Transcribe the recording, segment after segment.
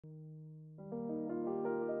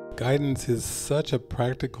Guidance is such a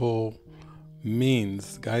practical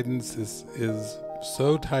means. Guidance is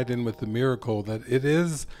so tied in with the miracle that it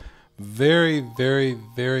is very, very,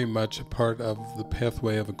 very much a part of the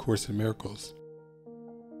pathway of A Course in Miracles.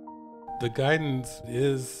 The guidance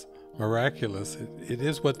is miraculous. It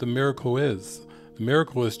is what the miracle is. The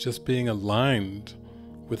miracle is just being aligned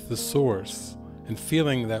with the source and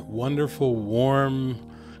feeling that wonderful, warm,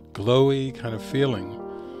 glowy kind of feeling.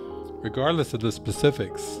 Regardless of the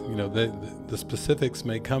specifics, you know, the specifics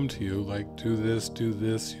may come to you, like do this,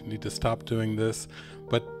 you need to stop doing this,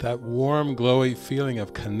 but that warm, glowy feeling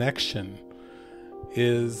of connection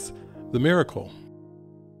is the miracle.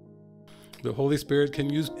 The Holy Spirit can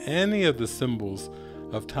use any of the symbols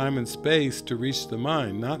of time and space to reach the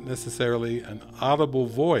mind, not necessarily an audible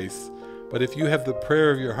voice, but if you have the prayer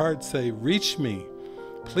of your heart, say, reach me,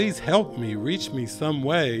 please help me, reach me some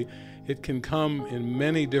way. It can come in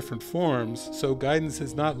many different forms, so guidance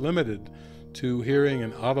is not limited to hearing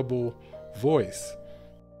an audible voice.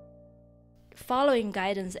 Following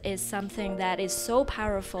guidance is something that is so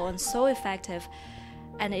powerful and so effective,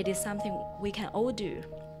 and it is something we can all do.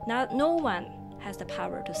 No one has the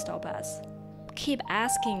power to stop us. Keep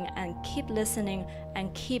asking and keep listening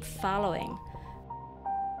and keep following.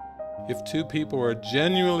 If two people are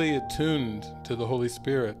genuinely attuned to the Holy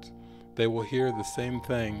Spirit, they will hear the same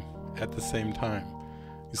thing at the same time.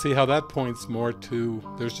 You see how that points more to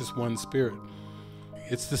there's just one Spirit.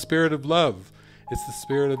 It's the Spirit of love. It's the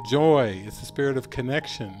Spirit of joy. It's the Spirit of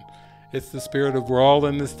connection. It's the Spirit of we're all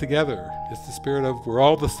in this together. It's the Spirit of we're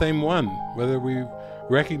all the same one. Whether we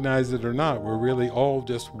recognize it or not, we're really all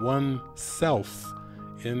just one self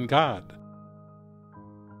in God.